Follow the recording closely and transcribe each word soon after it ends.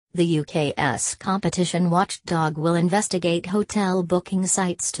The UK's competition watchdog will investigate hotel booking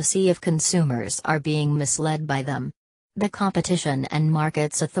sites to see if consumers are being misled by them. The Competition and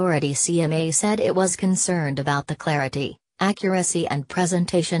Markets Authority (CMA) said it was concerned about the clarity, accuracy and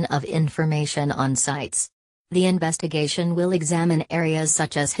presentation of information on sites. The investigation will examine areas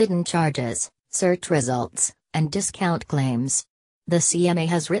such as hidden charges, search results, and discount claims. The CMA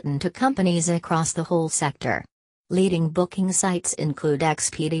has written to companies across the whole sector. Leading booking sites include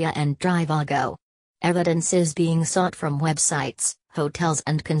Expedia and Trivago. Evidence is being sought from websites, hotels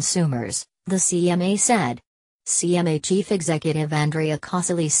and consumers, the CMA said. CMA Chief Executive Andrea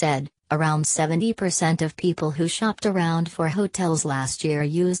Cosili said, around 70% of people who shopped around for hotels last year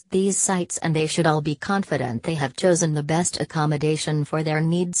used these sites and they should all be confident they have chosen the best accommodation for their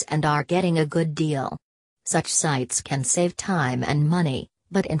needs and are getting a good deal. Such sites can save time and money,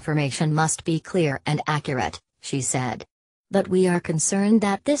 but information must be clear and accurate, she said. But we are concerned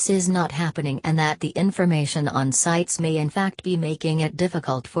that this is not happening and that the information on sites may in fact be making it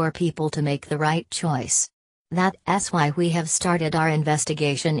difficult for people to make the right choice. That's why we have started our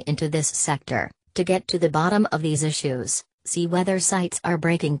investigation into this sector, to get to the bottom of these issues, see whether sites are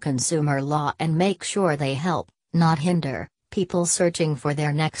breaking consumer law and make sure they help, not hinder, people searching for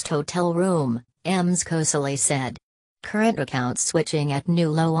their next hotel room, Ms. Cosili said. Current account switching at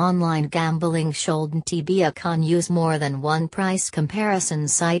Nulo online gambling shouldn't be a con use more than one price comparison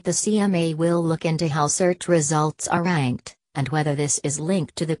site. The CMA will look into how search results are ranked, and whether this is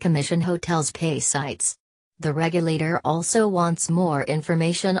linked to the commission hotels pay sites. The regulator also wants more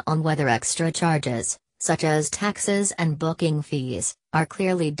information on whether extra charges, such as taxes and booking fees, are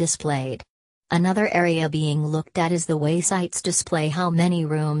clearly displayed. Another area being looked at is the way sites display how many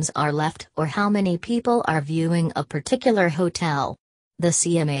rooms are left or how many people are viewing a particular hotel. The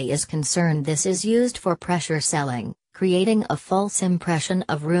CMA is concerned this is used for pressure selling, creating a false impression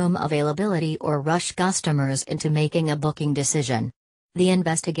of room availability or rush customers into making a booking decision. The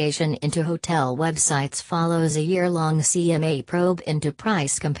investigation into hotel websites follows a year-long CMA probe into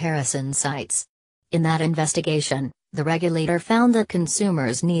price comparison sites. In that investigation, the regulator found that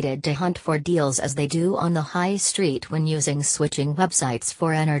consumers needed to hunt for deals as they do on the high street when using switching websites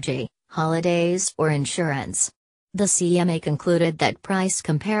for energy, holidays or insurance. The CMA concluded that price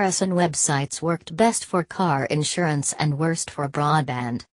comparison websites worked best for car insurance and worst for broadband.